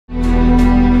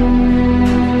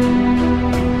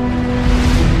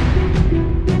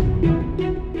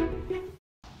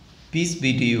Peace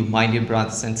be to you, my dear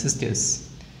brothers and sisters.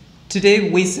 Today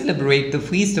we celebrate the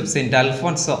feast of Saint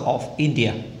Alfonso of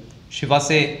India. She was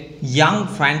a young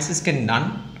Franciscan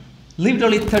nun, lived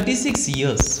only 36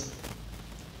 years,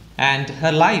 and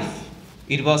her life,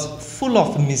 it was full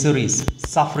of miseries,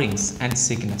 sufferings and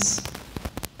sickness.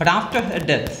 But after her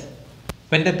death,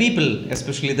 when the people,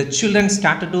 especially the children,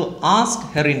 started to ask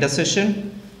her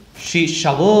intercession, she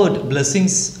showered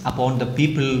blessings upon the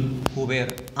people who were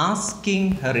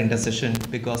asking her intercession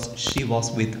because she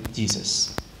was with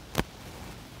Jesus.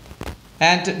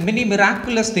 And many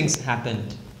miraculous things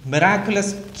happened.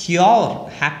 Miraculous cure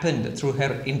happened through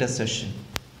her intercession.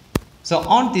 So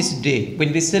on this day,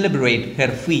 when we celebrate her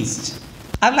feast,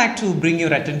 I'd like to bring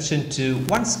your attention to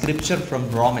one scripture from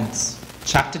Romans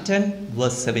chapter 10,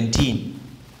 verse 17.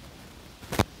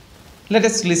 Let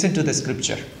us listen to the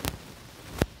scripture.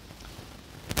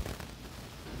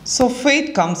 So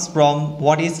faith comes from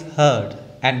what is heard,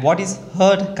 and what is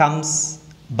heard comes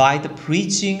by the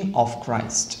preaching of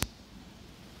Christ.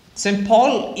 St.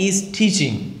 Paul is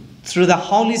teaching through the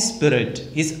Holy Spirit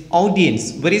his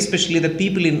audience, very especially the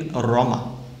people in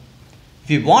Roma. If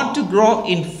you want to grow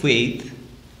in faith,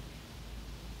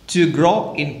 to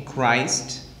grow in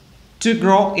Christ, to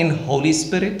grow in Holy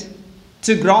Spirit,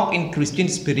 to grow in Christian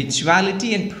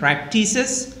spirituality and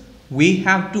practices, we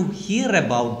have to hear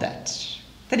about that.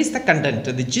 That is the content,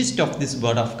 the gist of this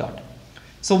word of God.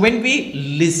 So when we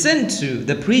listen to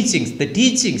the preachings, the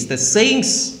teachings, the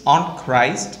sayings on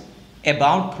Christ,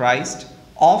 about Christ,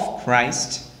 of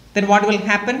Christ, then what will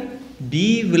happen?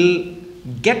 We will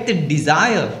get the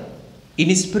desire,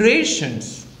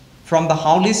 inspirations from the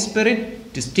Holy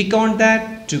Spirit to stick on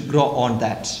that, to grow on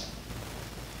that.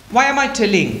 Why am I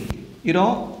telling,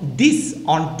 this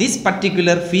on this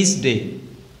particular feast day,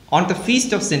 on the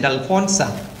feast of Saint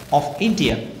Alfonso of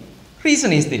India?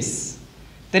 Reason is this.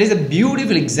 There is a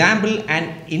beautiful example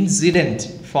and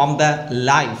incident from the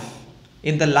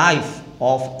life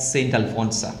of Saint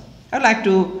Alfonso. I'd like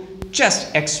to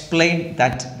just explain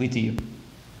that with you.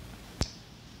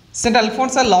 Saint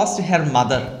Alfonso lost her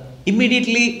mother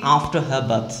immediately after her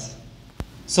birth.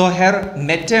 So her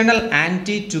maternal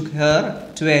auntie took her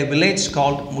to a village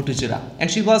called Mutujira, and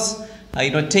she was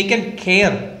taken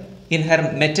care in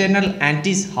her maternal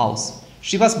auntie's house.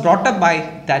 She was brought up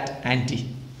by that auntie.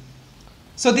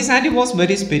 So this auntie was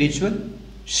very spiritual.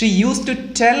 She used to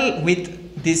tell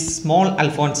with this small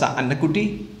Alfonso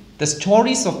Annakutti the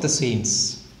stories of the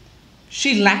saints.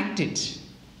 She liked it.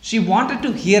 She wanted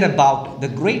to hear about the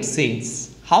great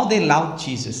saints, how they loved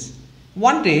Jesus.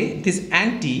 One day, this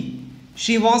auntie,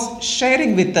 she was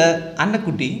sharing with the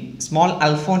Annakutti, small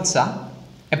Alfonso,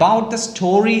 about the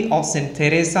story of Saint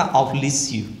Teresa of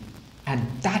Lisieux, and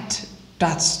that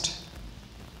touched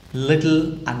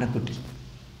little Annakutti.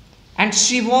 And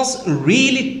she was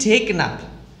really taken up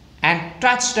and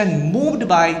touched and moved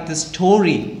by the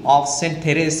story of Saint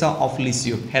Teresa of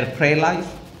Lisieux, her prayer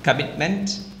life,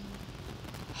 commitment,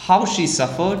 how she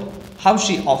suffered, how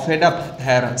she offered up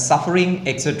her suffering,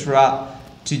 etc.,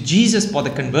 to Jesus for the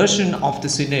conversion of the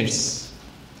sinners.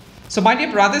 So my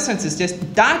dear brothers and sisters,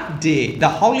 that day the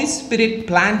Holy Spirit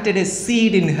planted a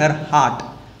seed in her heart.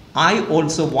 I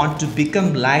also want to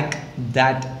become like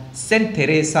that Saint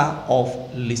Teresa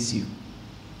of Lisieux.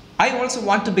 I also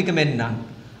want to become a nun.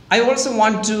 I also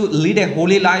want to lead a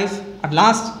holy life. At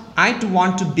last, I too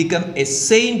want to become a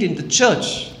saint in the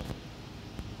church.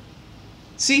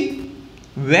 See,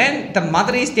 when the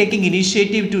mother is taking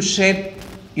initiative to share,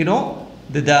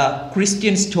 the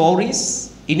Christian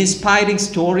stories, inspiring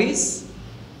stories,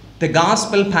 the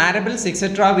gospel parables,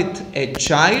 etc. with a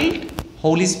child,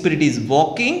 Holy Spirit is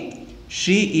working.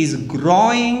 She is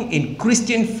growing in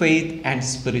Christian faith and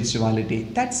spirituality.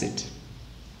 That's it.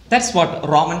 That's what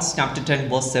Romans chapter 10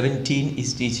 verse 17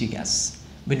 is teaching us.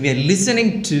 When we are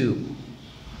listening to,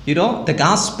 the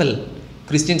gospel,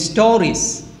 Christian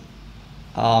stories,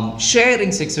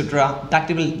 sharings, etc., that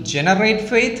will generate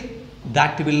faith,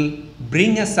 that will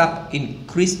bring us up in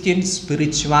Christian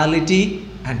spirituality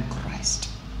and Christ.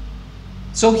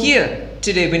 So here,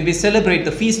 today, when we celebrate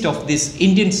the feast of this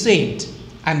Indian saint,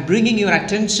 I'm bringing your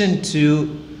attention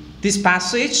to this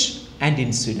passage and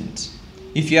incident.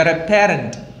 If you are a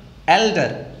parent,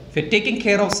 elder, if you're taking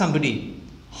care of somebody,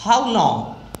 how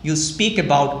long you speak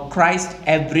about Christ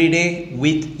every day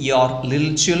with your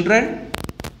little children,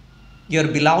 your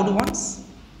beloved ones?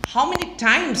 How many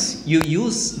times you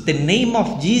use the name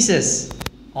of Jesus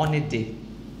on a day?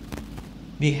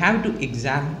 We have to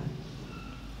examine.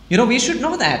 We should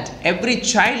know that every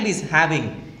child is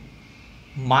having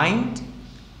mind,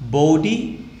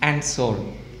 body and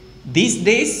soul. These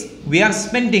days we are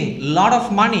spending a lot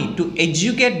of money to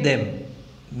educate them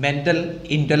mental,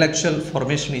 intellectual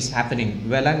formation is happening.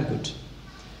 Well and good.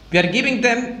 We are giving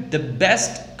them the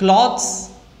best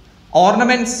clothes,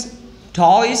 ornaments,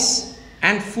 toys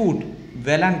and food.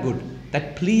 Well and good.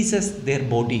 That pleases their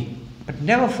body. But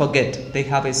never forget they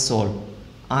have a soul.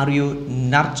 Are you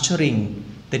nurturing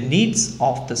the needs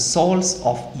of the souls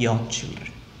of your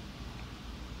children?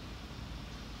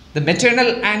 The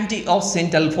maternal auntie of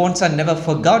Saint Alphonse never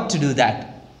forgot to do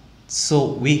that.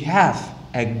 So we have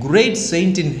a great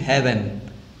saint in heaven.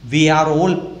 We are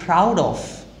all proud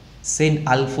of Saint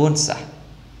Alphonse.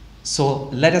 So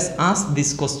let us ask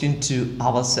this question to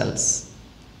ourselves.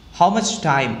 How much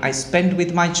time I spend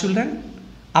with my children?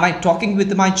 Am I talking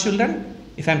with my children?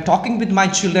 If I'm talking with my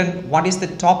children, what is the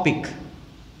topic?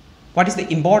 What is the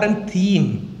important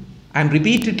theme I'm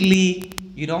repeatedly,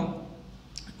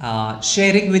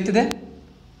 sharing with them?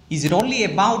 Is it only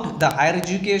about the higher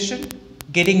education,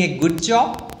 getting a good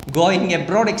job, going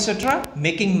abroad, etc.,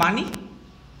 making money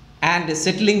and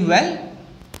settling well?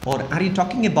 Or are you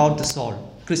talking about the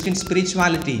soul, Christian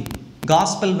spirituality,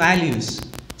 gospel values,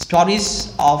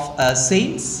 stories of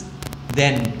saints?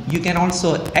 Then you can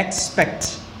also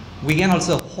expect, we can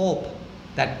also hope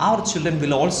that our children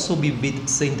will also be with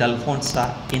Saint Alphonse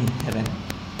in heaven.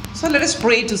 So let us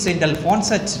pray to Saint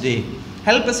Alphonse today.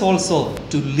 Help us also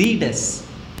to lead us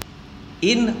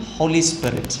in Holy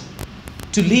Spirit,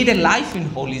 to lead a life in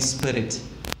Holy Spirit,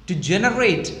 to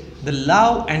generate the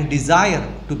love and desire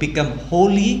to become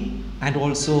holy and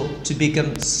also to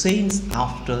become saints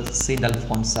after Saint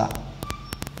Alphonse.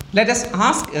 Let us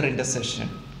ask her intercession.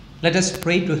 Let us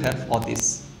pray to her for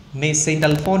this. May Saint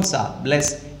Alphonse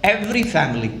bless every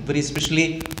family, very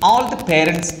especially all the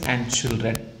parents and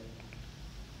children.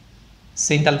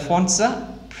 Saint Alphonse,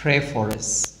 pray for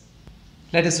us.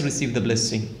 Let us receive the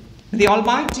blessing. May the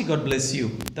Almighty God bless you,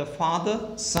 the Father,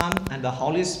 Son, and the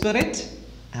Holy Spirit.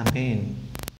 Amen.